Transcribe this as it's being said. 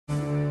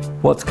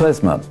What's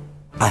Klezmer?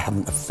 I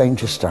haven't the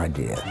faintest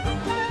idea.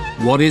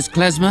 What is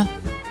Klezmer?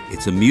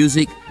 It's a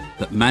music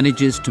that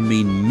manages to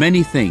mean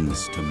many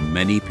things to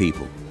many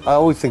people. I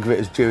always think of it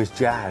as Jewish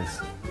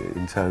jazz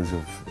in terms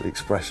of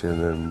expression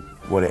and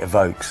what it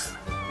evokes.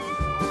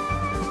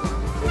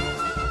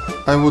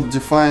 I would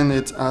define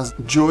it as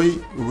joy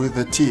with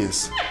the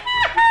tears.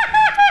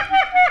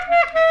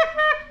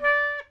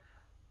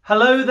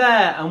 Hello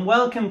there and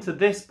welcome to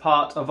this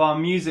part of our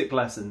music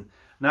lesson.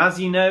 Now,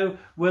 as you know,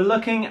 we're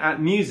looking at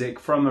music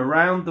from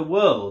around the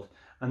world,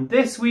 and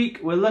this week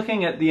we're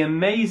looking at the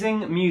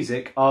amazing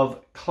music of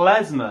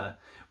Klezmer,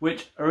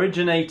 which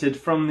originated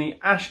from the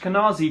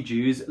Ashkenazi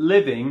Jews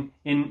living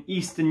in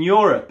Eastern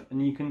Europe,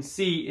 and you can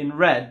see in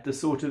red the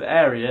sort of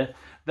area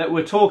that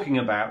we're talking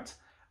about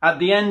at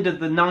the end of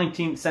the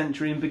 19th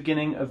century and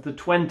beginning of the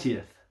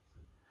 20th.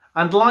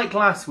 And like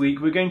last week,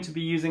 we're going to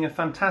be using a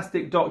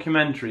fantastic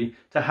documentary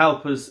to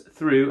help us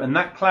through, and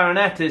that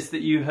clarinetist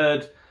that you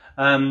heard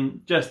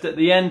just at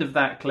the end of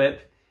that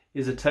clip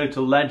is a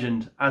total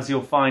legend, as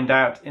you'll find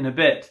out in a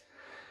bit.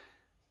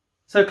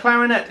 So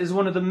clarinet is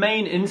one of the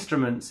main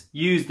instruments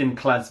used in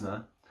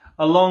Klezmer,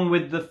 along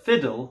with the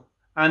fiddle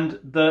and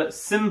the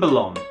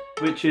cymbalom,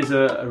 which is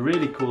a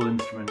really cool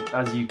instrument,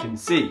 as you can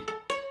see.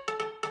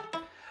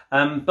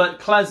 But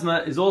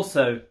Klezmer is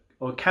also,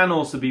 or can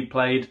also be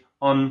played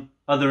on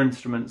other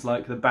instruments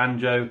like the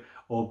banjo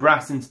or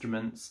brass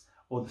instruments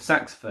or the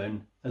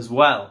saxophone as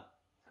well.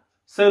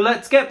 So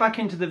let's get back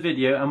into the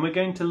video and we're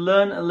going to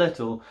learn a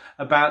little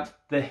about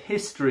the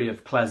history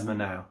of Klezmer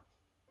now.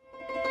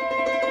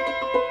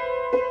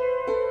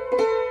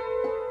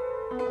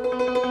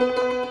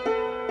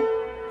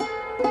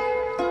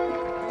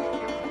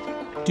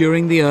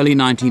 During the early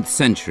 19th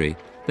century,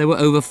 there were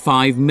over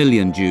 5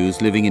 million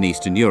Jews living in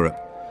Eastern Europe,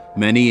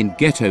 many in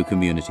ghetto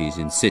communities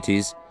in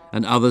cities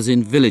and others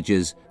in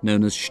villages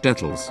known as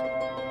shtetls.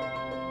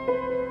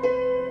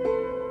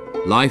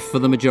 Life for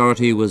the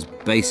majority was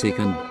basic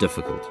and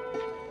difficult.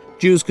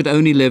 Jews could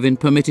only live in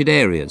permitted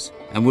areas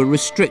and were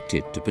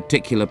restricted to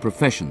particular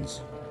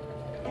professions.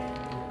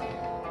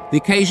 The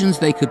occasions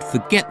they could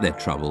forget their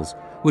troubles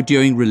were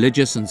during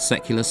religious and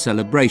secular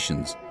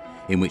celebrations,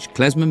 in which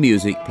Klezmer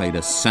music played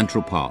a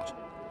central part,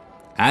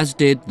 as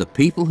did the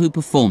people who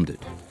performed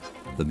it,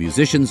 the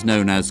musicians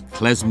known as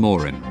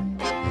Klezmorim.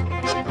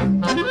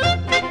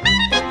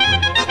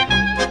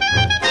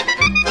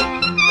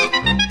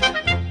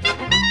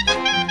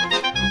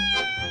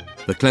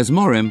 The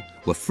Klezmorim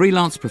were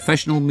freelance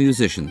professional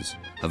musicians,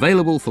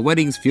 available for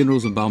weddings,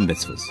 funerals and bar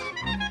mitzvahs.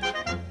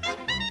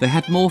 They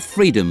had more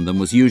freedom than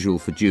was usual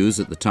for Jews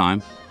at the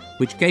time,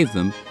 which gave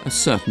them a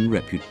certain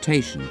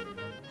reputation.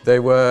 They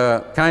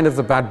were kind of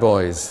the bad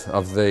boys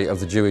of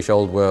the Jewish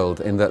old world,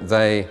 in that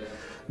they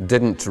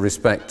didn't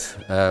respect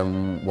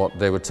what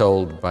they were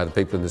told by the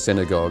people in the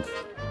synagogue.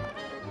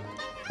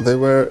 They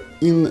were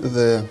in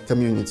the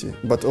community,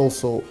 but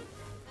also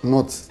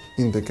not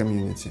in the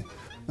community.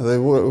 They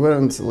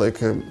weren't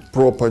like a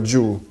proper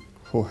Jew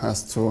who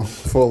has to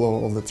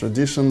follow all the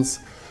traditions.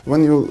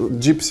 When you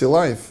gypsy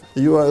life,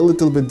 you are a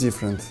little bit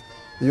different.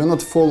 You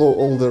not follow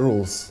all the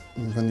rules.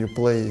 When you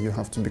play, you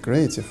have to be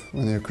creative.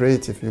 When you're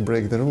creative, you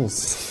break the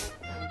rules.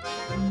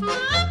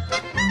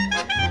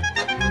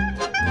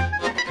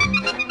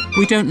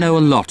 We don't know a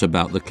lot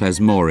about the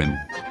Klezmorim.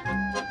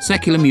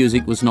 Secular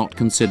music was not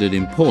considered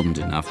important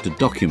enough to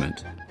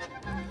document.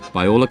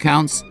 By all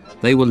accounts,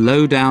 they were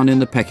low down in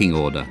the pecking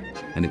order,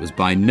 and it was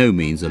by no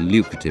means a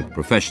lucrative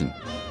profession.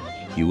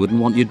 You wouldn't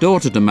want your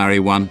daughter to marry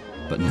one,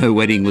 but no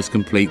wedding was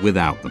complete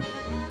without them.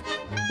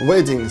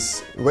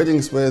 Weddings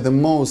were the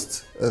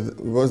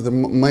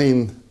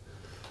main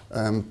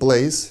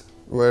place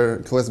where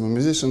Klezmer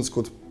musicians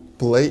could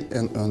play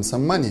and earn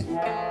some money.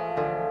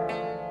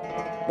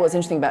 What's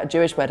interesting about a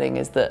Jewish wedding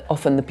is that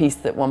often the piece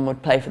that one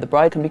would play for the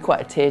bride can be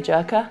quite a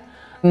tearjerker,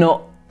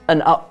 not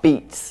an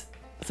upbeat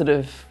sort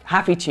of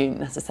happy tune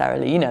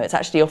necessarily. You know, it's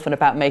actually often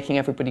about making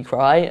everybody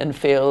cry and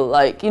feel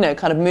like, you know,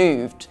 kind of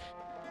moved.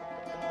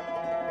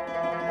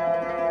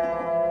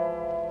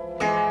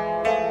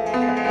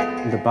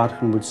 The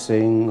Badchen would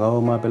sing,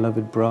 "Oh, my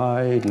beloved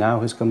bride,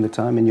 now has come the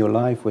time in your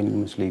life when you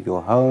must leave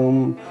your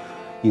home.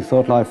 You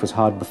thought life was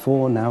hard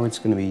before, now it's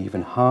going to be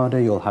even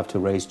harder. You'll have to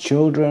raise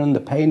children, the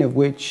pain of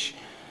which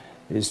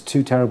is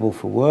too terrible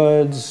for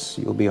words.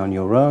 You'll be on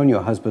your own,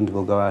 your husband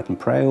will go out and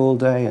pray all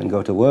day and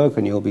go to work,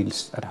 and you'll be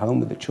at home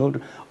with the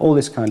children." All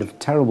this kind of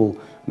terrible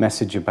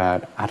message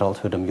about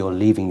adulthood, and you're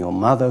leaving your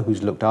mother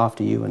who's looked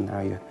after you, and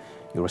now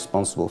you're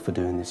responsible for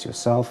doing this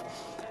yourself.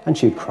 And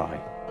she'd cry.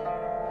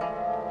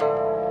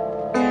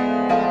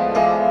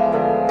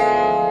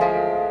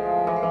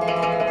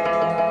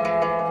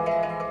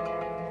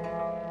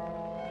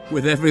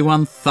 With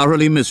everyone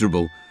thoroughly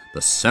miserable,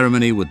 the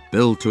ceremony would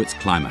build to its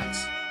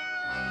climax.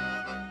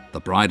 The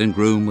bride and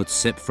groom would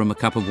sip from a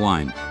cup of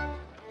wine.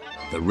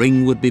 The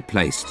ring would be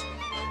placed,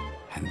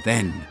 and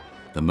then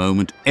the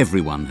moment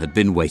everyone had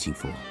been waiting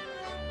for.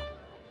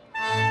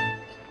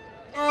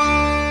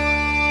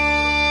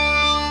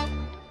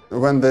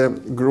 When the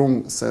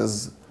groom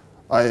says,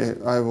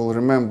 I will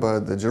remember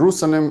the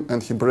Jerusalem,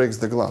 and he breaks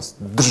the glass.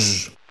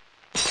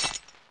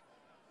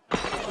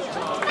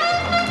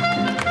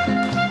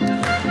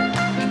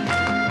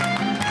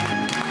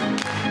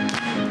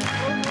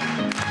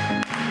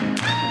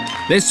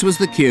 This was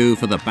the cue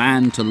for the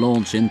band to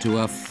launch into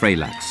a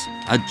Frelax,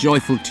 a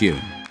joyful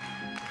tune.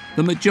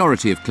 The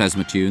majority of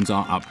klezmer tunes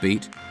are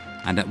upbeat,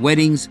 and at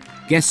weddings,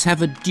 guests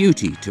have a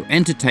duty to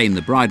entertain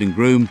the bride and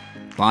groom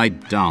by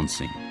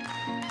dancing.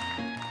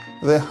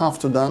 They have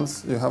to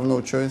dance, you have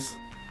no choice.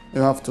 You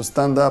have to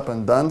stand up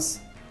and dance,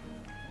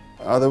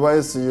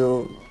 otherwise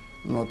you're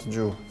not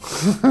Jew.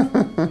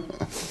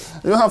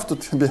 You have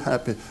to be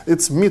happy.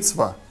 It's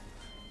mitzvah.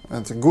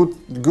 It's a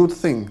good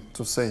thing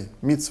to say,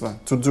 mitzvah,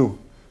 to do.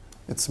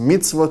 It's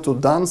mitzvah to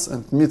dance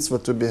and mitzvah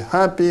to be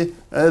happy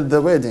at the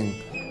wedding.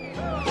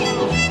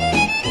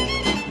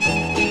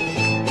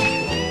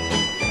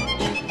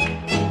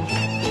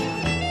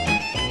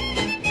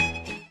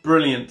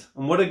 Brilliant,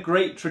 and what a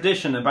great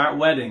tradition about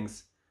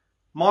weddings.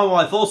 My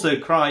wife also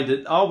cried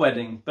at our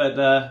wedding, but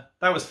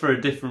that was for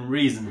a different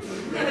reason.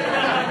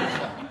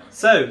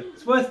 So,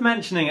 it's worth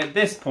mentioning at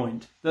this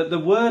point that the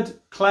word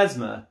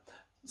klezmer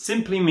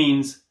simply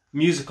means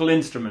musical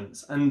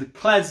instruments, and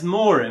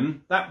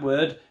klezmorim, that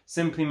word,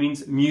 simply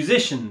means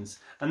musicians,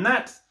 and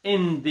that's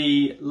in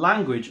the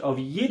language of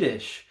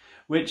Yiddish,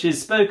 which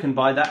is spoken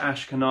by the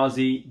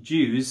Ashkenazi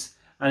Jews,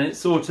 and it's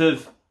sort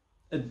of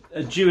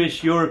a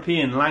Jewish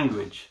European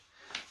language,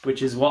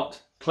 which is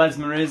what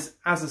klezmer is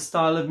as a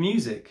style of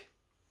music.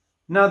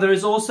 Now, there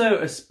is also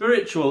a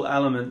spiritual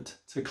element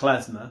to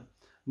klezmer.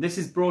 This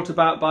is brought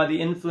about by the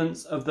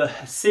influence of the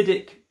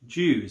Hasidic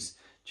Jews,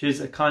 which is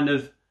a kind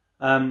of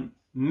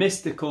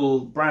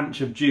mystical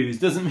branch of Jews.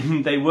 Doesn't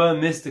mean they were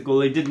mystical,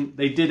 they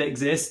did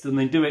exist and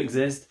they do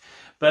exist,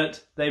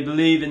 but they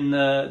believe in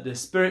the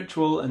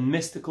spiritual and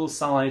mystical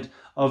side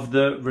of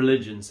the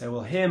religion. So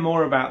we'll hear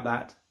more about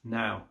that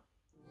now.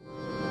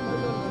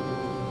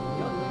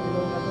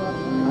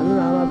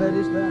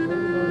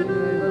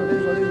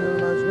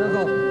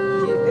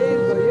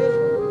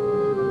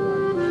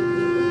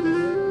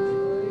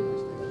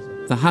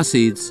 The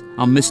Hasids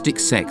are mystic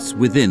sects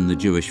within the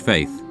Jewish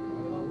faith.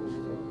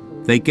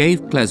 They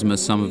gave klezmer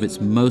some of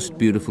its most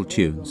beautiful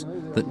tunes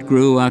that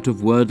grew out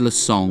of wordless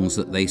songs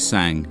that they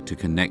sang to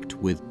connect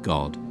with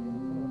God.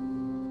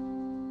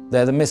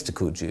 They're the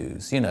mystical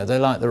Jews, you know, they're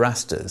like the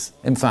Rastas.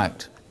 In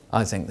fact,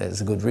 I think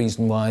there's a good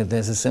reason why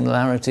there's a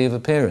similarity of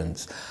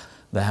appearance.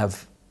 They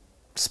have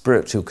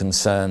spiritual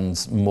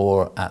concerns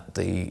more at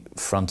the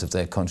front of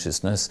their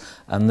consciousness,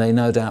 and they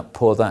no doubt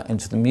pour that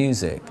into the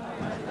music.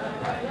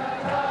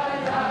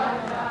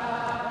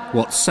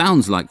 What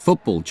sounds like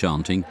football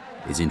chanting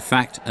is in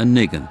fact a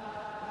niggun,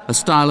 a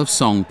style of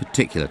song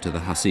particular to the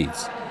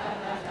Hasids.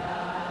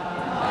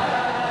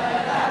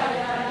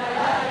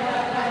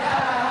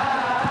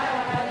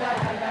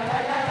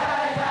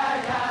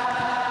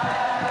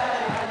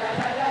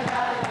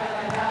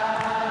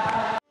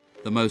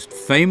 The most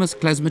famous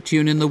klezmer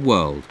tune in the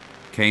world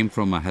came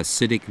from a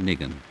Hasidic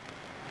niggun.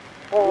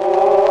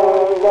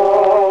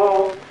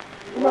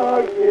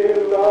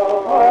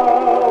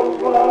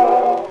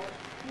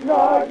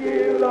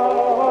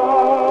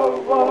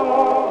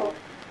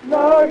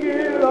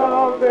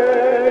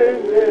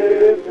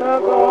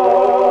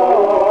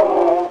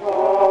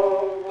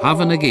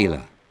 Hava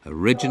Nagila,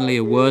 originally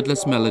a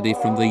wordless melody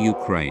from the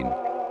Ukraine.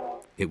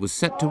 It was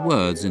set to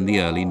words in the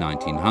early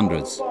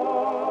 1900s.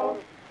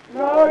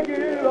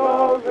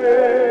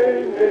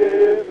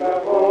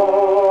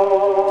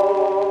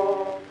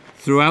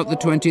 Throughout the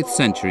 20th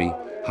century,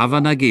 Hava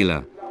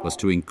Nagila was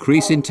to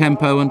increase in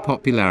tempo and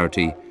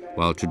popularity,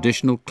 while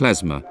traditional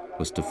klezmer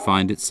was to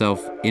find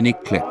itself in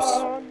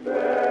eclipse.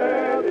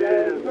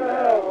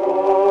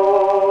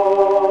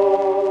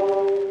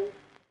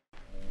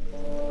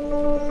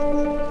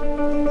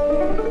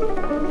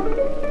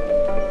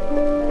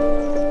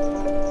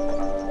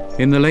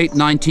 In the late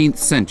 19th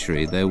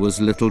century, there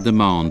was little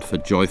demand for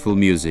joyful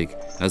music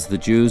as the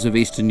Jews of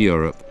Eastern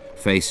Europe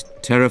faced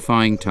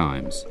terrifying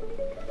times.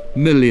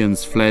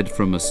 Millions fled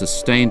from a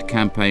sustained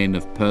campaign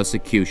of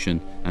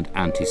persecution and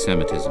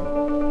anti-Semitism.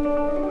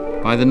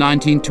 By the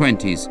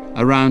 1920s,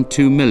 around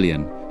 2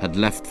 million had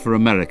left for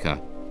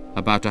America.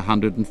 About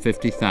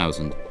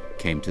 150,000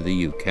 came to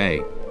the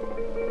UK.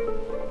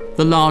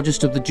 The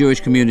largest of the Jewish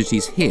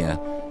communities here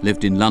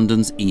lived in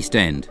London's East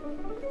End.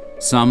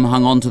 Some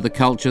hung on to the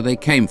culture they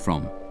came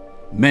from.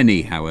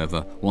 Many,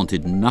 however,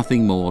 wanted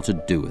nothing more to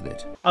do with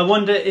it. I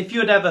wonder if you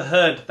had ever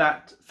heard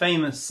that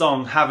famous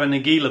song Hava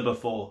Nagila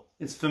before.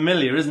 It's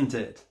familiar, isn't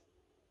it?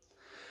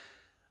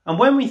 And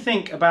when we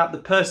think about the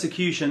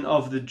persecution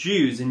of the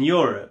Jews in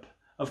Europe,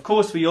 of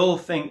course we all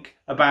think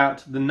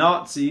about the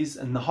Nazis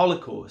and the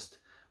Holocaust.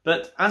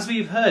 But as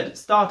we've heard, it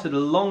started a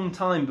long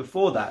time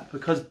before that,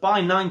 because by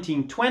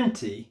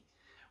 1920,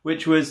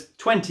 which was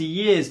 20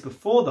 years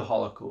before the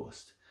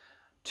Holocaust,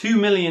 2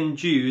 million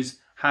Jews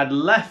had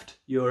left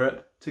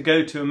Europe to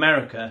go to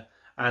America,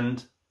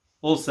 and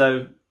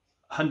also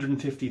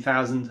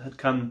 150,000 had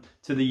come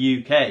to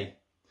the UK.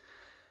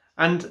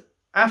 And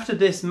after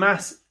this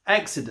mass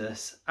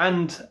exodus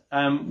and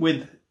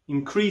with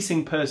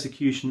increasing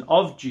persecution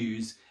of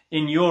Jews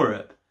in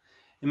Europe,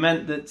 it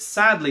meant that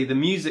sadly the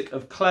music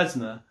of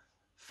klezmer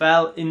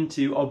fell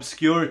into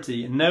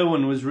obscurity and no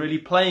one was really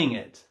playing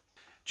it.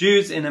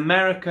 Jews in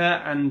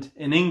America and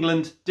in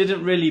England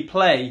didn't really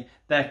play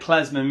their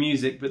klezmer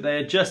music, but they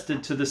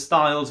adjusted to the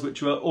styles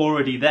which were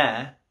already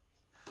there.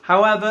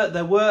 However,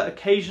 there were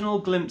occasional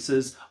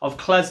glimpses of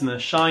klezmer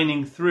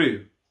shining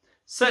through,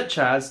 such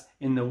as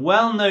in the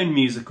well-known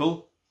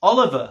musical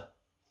Oliver.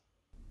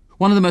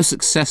 One of the most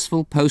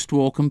successful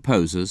post-war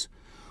composers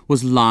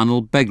was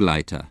Lionel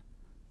Begleiter,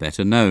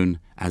 better known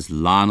as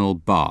Lionel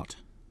Bart.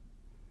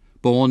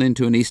 Born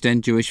into an East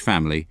End Jewish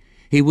family,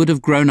 he would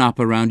have grown up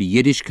around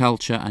Yiddish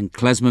culture and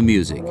klezmer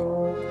music.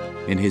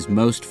 In his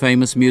most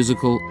famous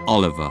musical,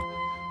 Oliver,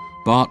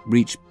 Bart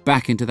reached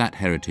back into that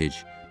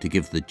heritage to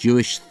give the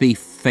Jewish thief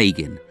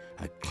Fagin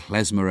a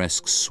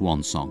klezmer-esque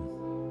swan song.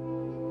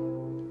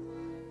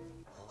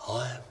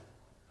 I'm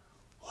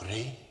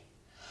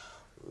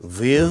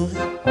revealing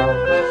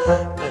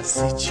the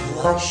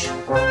situation.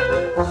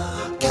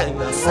 Can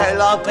a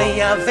fella be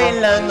a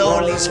villain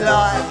all his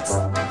life?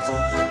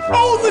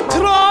 All the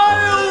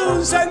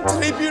trials and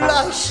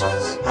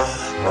tribulations.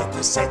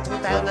 Better settle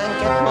down and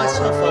get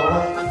myself a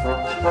wife.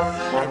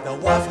 And a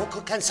wife who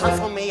could can sew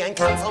for me and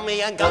come for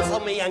me and go for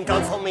me and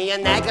go for me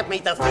and nag at me.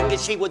 The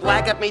fingers she would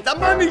wag at me, the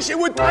money she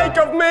would take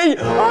of me,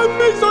 and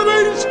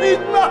misery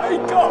she'd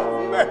make of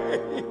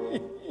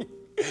me.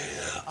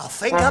 I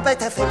think I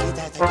better think it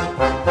out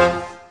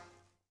again.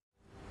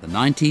 The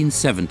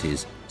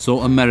 1970s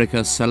saw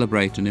America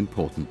celebrate an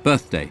important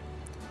birthday.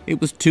 It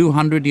was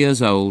 200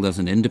 years old as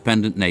an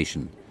independent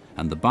nation,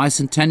 and the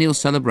bicentennial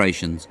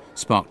celebrations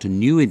sparked a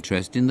new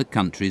interest in the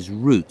country's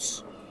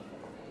roots.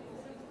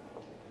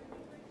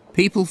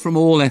 People from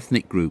all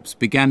ethnic groups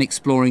began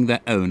exploring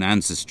their own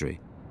ancestry.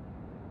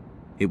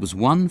 It was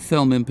one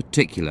film in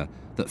particular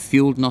that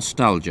fueled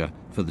nostalgia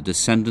for the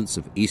descendants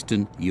of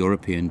Eastern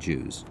European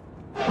Jews.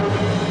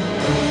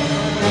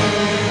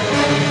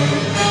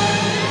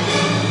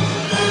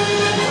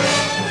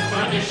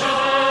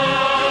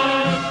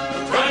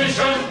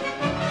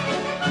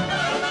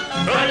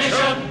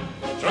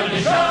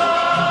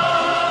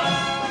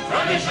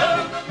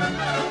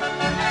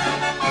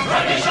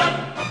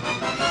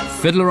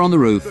 Fiddler on the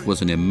Roof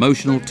was an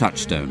emotional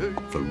touchstone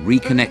for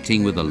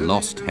reconnecting with a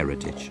lost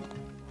heritage.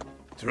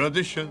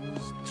 Traditions,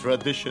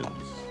 traditions.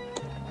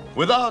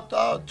 Without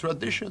our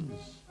traditions,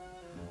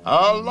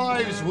 our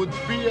lives would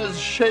be as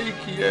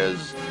shaky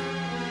as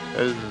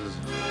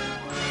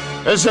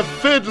a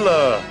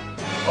fiddler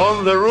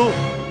on the roof.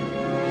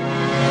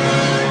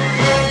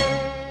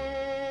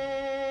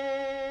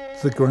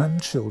 The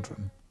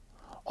grandchildren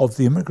of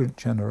the immigrant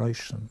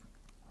generation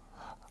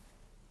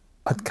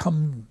had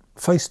come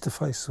face to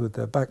face with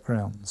their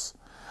backgrounds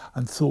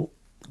and thought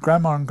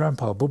Grandma and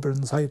Grandpa, Bubba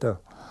and Zayda,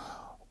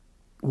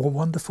 were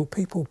wonderful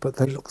people, but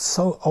they looked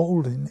so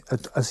old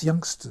as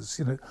youngsters.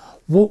 You know,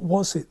 what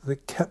was it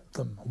that kept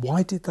them?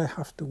 Why did they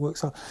have to work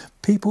so?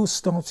 People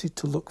started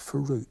to look for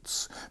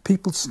roots.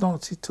 People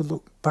started to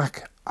look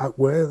back at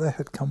where they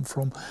had come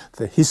from,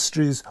 their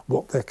histories,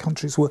 what their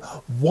countries were,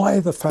 why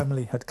the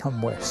family had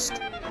come west.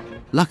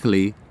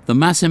 Luckily, the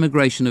mass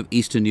immigration of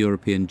Eastern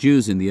European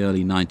Jews in the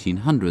early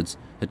 1900s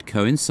had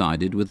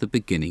coincided with the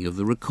beginning of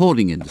the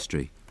recording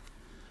industry.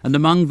 And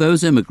among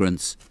those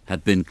immigrants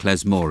had been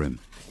Klezmorim,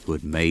 who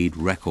had made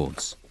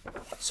records.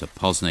 So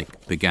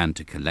Posnick began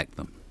to collect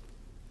them.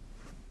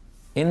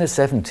 In the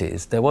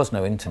 70s, there was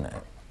no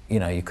internet. You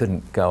know, you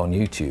couldn't go on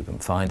YouTube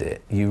and find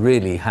it. You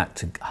really had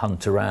to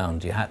hunt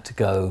around. You had to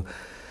go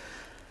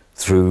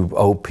through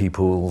old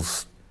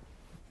people's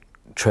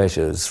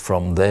treasures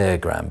from their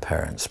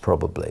grandparents,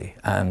 probably.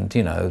 And,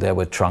 you know, there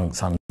were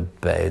trunks under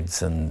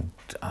beds and,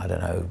 I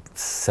don't know,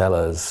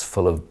 cellars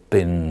full of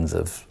bins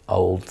of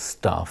old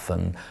stuff,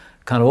 and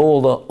kind of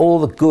all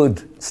the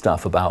good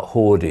stuff about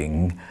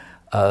hoarding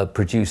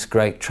produced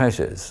great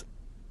treasures.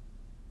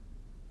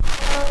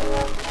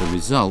 The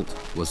result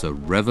was a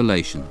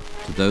revelation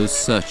to those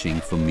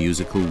searching for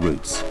musical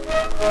roots.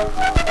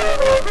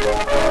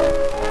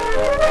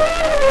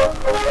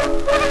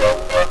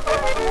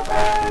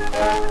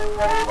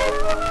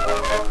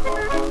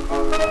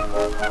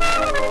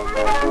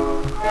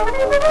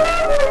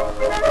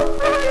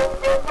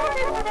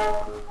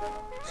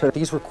 So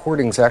these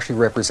recordings actually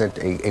represent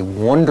a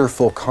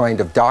wonderful kind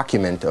of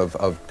document of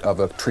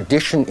a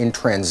tradition in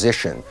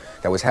transition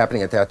that was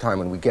happening at that time,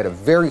 when we get a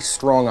very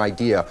strong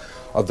idea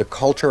of the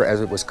culture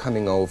as it was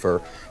coming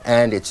over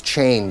and its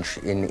change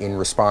in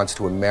response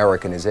to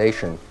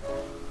Americanization.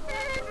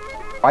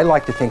 I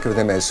like to think of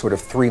them as sort of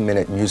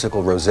 3-minute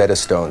musical Rosetta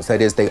Stones. That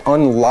is, they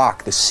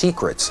unlock the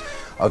secrets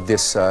of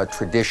this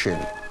tradition.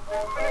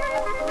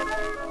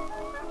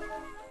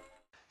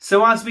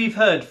 So as we've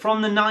heard,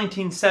 from the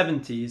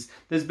 1970s,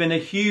 there's been a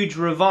huge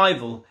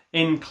revival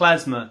in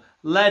klezmer,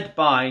 led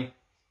by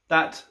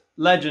that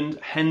legend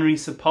Henry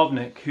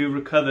Sapovnik, who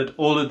recovered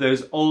all of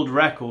those old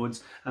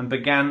records and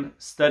began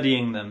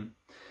studying them.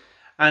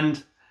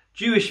 And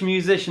Jewish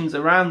musicians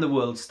around the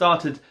world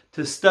started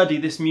to study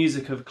this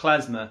music of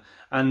klezmer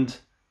and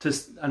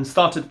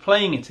started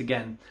playing it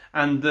again.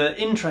 And the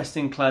interest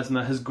in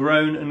klezmer has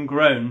grown and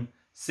grown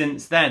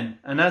since then.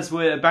 And as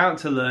we're about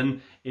to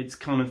learn, it's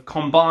kind of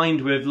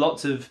combined with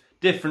lots of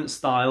different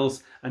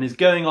styles and is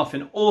going off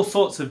in all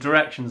sorts of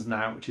directions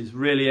now, which is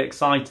really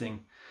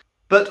exciting.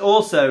 But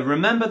also,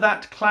 remember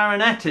that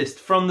clarinetist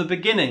from the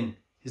beginning?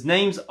 His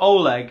name's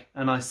Oleg,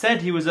 and I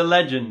said he was a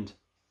legend.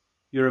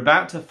 You're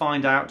about to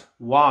find out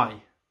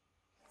why.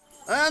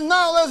 And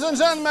now, ladies and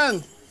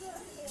gentlemen,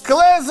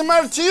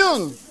 Klezmer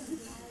tune.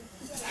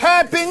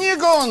 Happy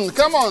Nigun,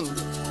 come on.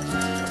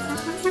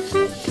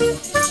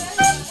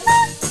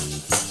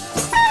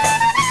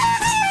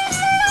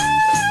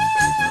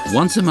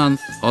 Once a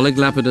month, Oleg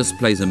Lapidus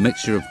plays a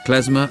mixture of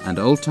klezmer and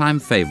old-time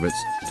favourites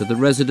to the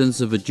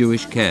residents of a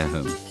Jewish care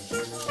home.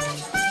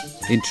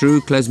 In true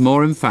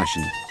klezmorim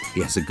fashion,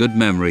 he has a good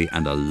memory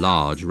and a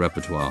large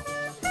repertoire.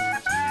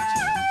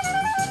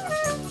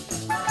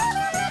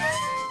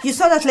 You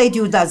saw that lady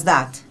who does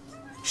that.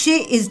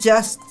 She is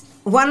just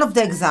one of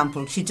the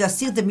examples. She just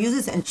sees the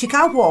music and she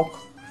can't walk.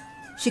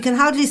 She can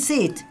hardly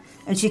sit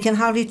and she can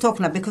hardly talk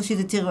now because she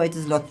deteriorates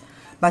a lot.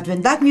 But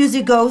when that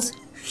music goes,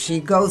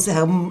 she goes,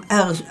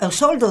 her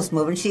shoulders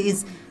move and she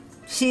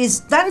is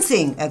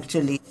dancing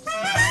actually.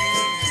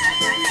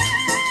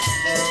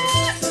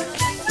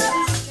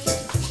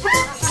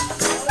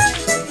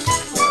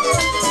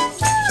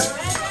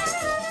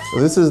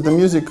 This is the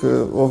music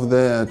of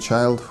their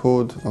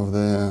childhood,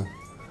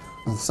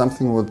 of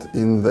something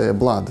in their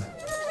blood.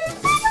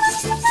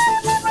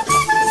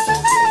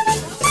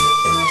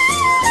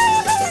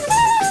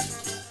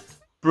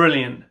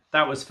 Brilliant.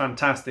 That was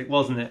fantastic,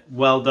 wasn't it?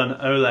 Well done,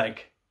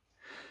 Oleg.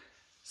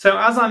 So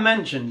as I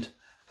mentioned,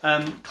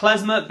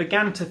 klezmer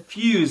began to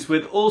fuse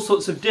with all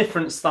sorts of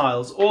different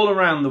styles all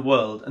around the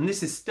world, and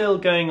this is still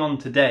going on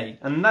today.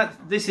 And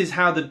this is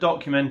how the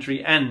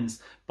documentary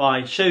ends,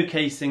 by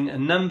showcasing a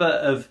number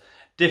of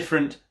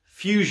different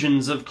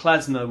fusions of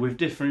klezmer with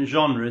different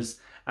genres,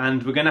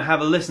 and we're going to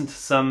have a listen to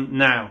some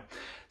now.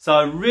 So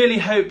I really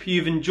hope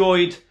you've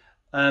enjoyed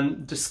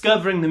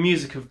discovering the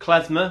music of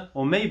klezmer,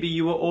 or maybe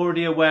you were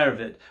already aware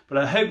of it, but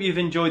I hope you've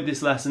enjoyed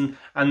this lesson,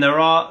 and there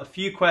are a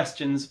few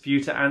questions for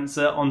you to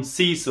answer on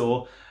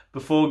Seesaw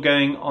before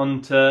going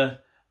on to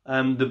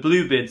the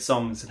Bluebeard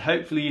songs, and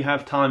hopefully you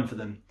have time for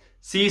them.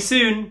 See you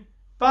soon.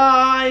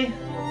 Bye!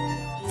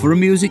 For a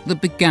music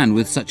that began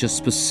with such a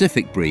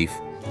specific brief,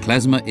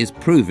 klezmer is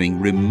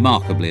proving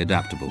remarkably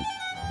adaptable.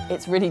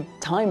 It's really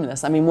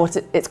timeless. I mean,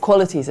 its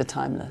qualities are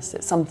timeless.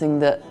 It's something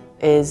that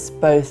is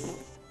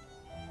both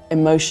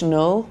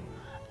emotional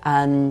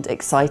and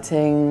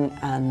exciting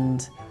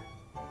and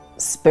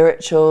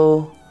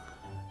spiritual.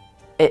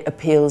 It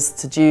appeals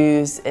to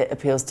Jews, it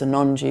appeals to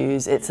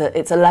non-Jews. It's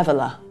a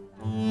leveller.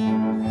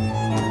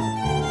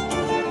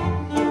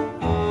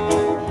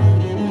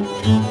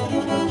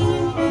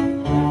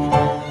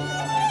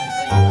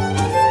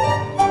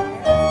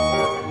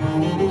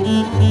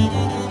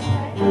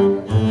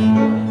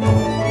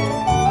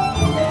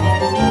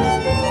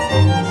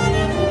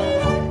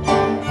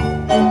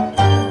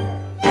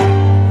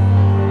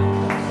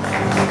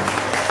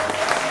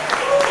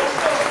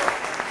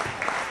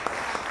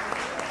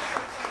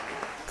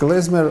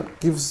 Klezmer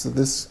gives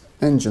this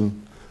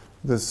engine,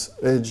 this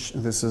edge,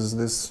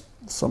 this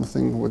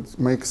something what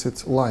makes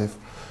it live.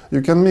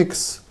 You can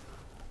mix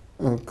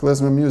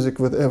klezmer music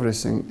with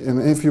everything,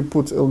 and if you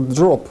put a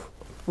drop,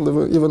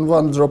 even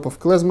one drop of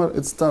klezmer,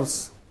 it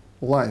starts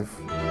live.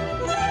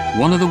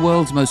 One of the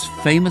world's most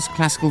famous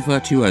classical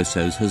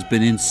virtuosos has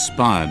been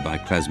inspired by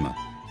klezmer.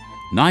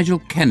 Nigel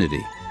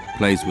Kennedy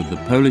plays with the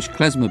Polish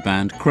klezmer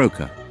band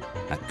Kroka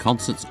at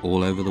concerts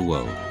all over the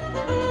world.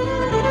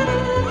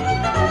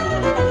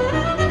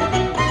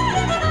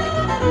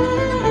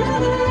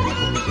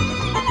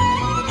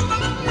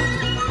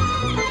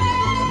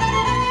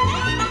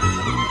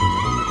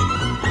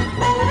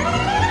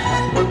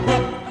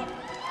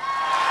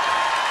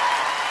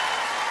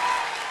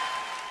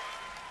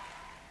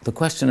 The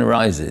question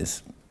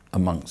arises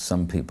amongst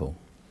some people.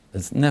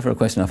 It's never a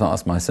question I've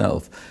asked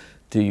myself.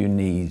 Do you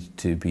need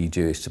to be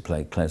Jewish to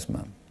play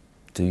klezmer?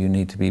 Do you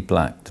need to be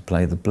black to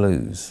play the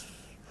blues?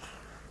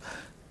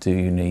 Do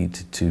you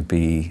need to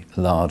be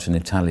large and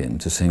Italian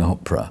to sing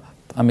opera?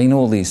 I mean,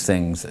 all these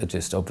things are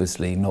just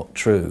obviously not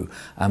true.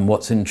 And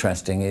what's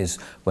interesting is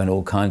when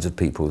all kinds of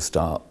people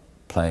start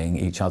playing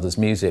each other's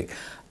music.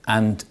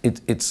 And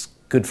it's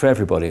good for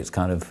everybody. It's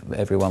kind of,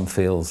 everyone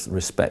feels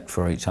respect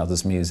for each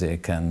other's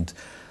music, and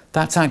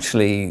that's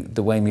actually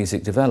the way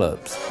music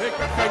develops.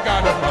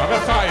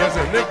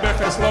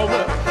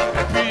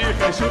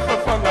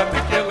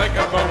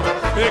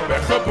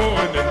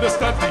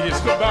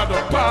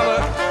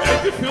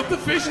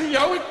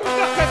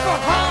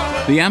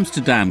 The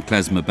Amsterdam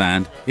Klezmer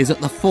Band is at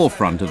the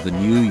forefront of the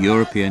new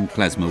European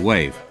klezmer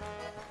wave.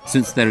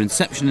 Since their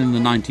inception in the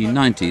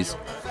 1990s,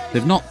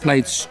 they've not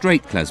played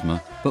straight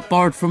klezmer, but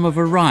borrowed from a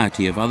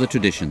variety of other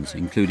traditions,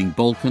 including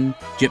Balkan,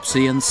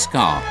 Gypsy and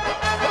Ska.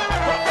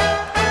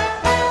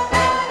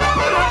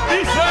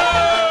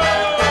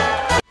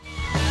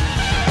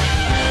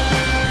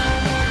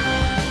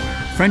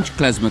 French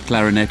klezmer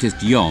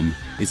clarinetist Yom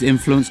is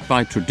influenced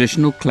by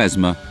traditional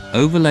klezmer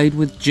overlaid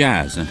with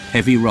jazz and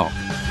heavy rock.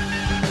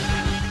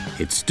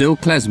 It's still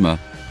klezmer,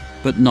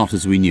 but not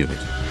as we knew it.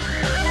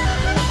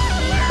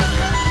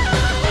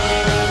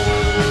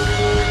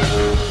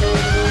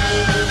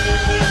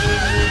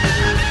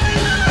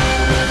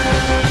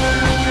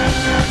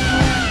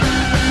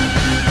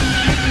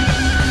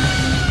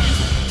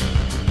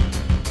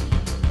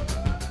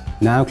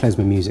 Now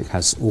klezmer music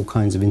has all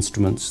kinds of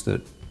instruments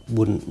that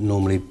wouldn't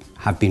normally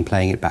have been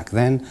playing it back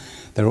then.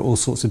 There are all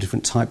sorts of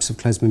different types of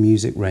klezmer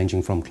music,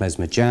 ranging from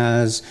klezmer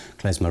jazz,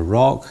 klezmer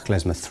rock,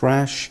 klezmer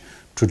thrash,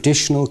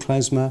 traditional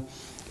klezmer.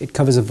 It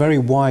covers a very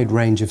wide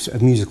range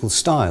of musical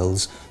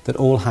styles that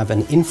all have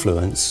an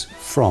influence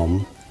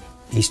from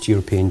East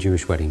European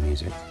Jewish wedding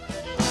music.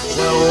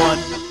 Well, 1,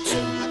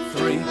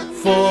 2, 3,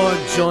 4,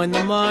 join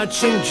the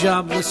marching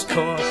jobless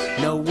corps.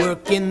 No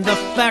work in the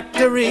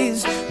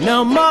factories,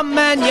 no more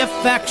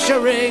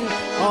manufacturing.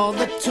 All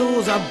the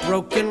tools are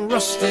broken,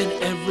 rusted,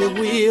 every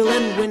wheel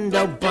and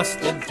window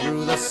busted.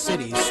 Through the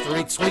city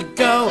streets we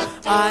go,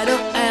 idle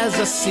as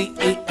a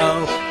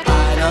CEO,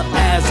 idle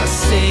as a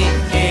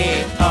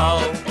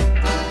CEO.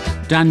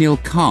 Daniel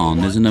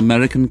Kahn is an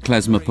American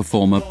klezmer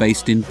performer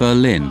based in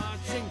Berlin.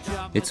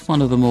 It's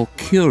one of the more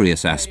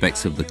curious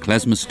aspects of the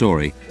klezmer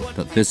story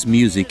that this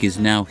music is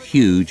now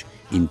huge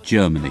in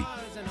Germany.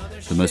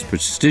 The most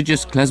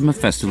prestigious klezmer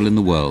festival in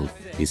the world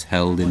is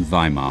held in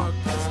Weimar.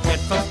 Get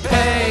for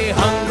pay,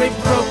 hungry,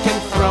 broke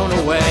and thrown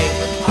away.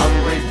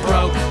 Hungry,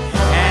 broke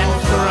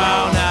and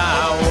thrown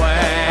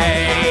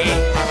away.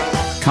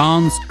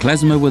 Kahn's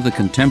Klezmer with a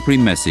Contemporary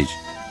Message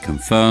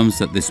confirms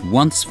that this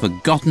once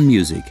forgotten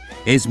music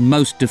is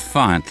most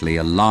defiantly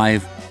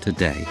alive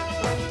today.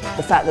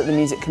 The fact that the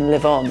music can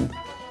live on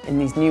in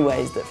these new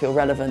ways that feel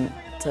relevant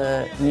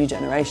to new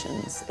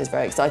generations is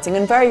very exciting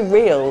and very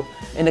real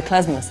in a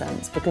klezmer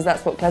sense, because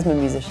that's what klezmer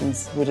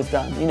musicians would have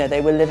done. You know,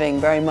 they were living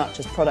very much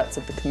as products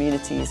of the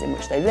communities in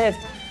which they lived.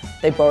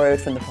 They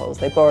borrowed from the Poles,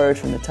 they borrowed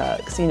from the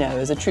Turks. You know,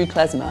 as a true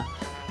klezmer,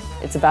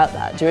 it's about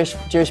that.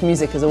 Jewish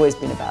music has always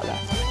been about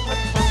that.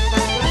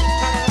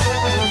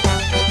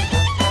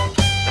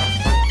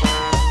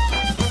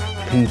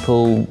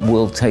 People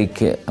will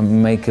take it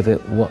and make of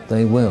it what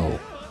they will,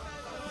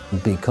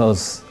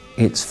 because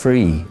it's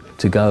free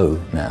to go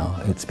now.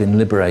 It's been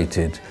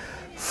liberated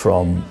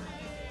from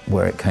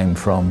where it came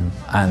from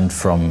and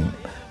from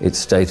its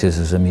status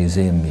as a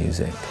museum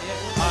music.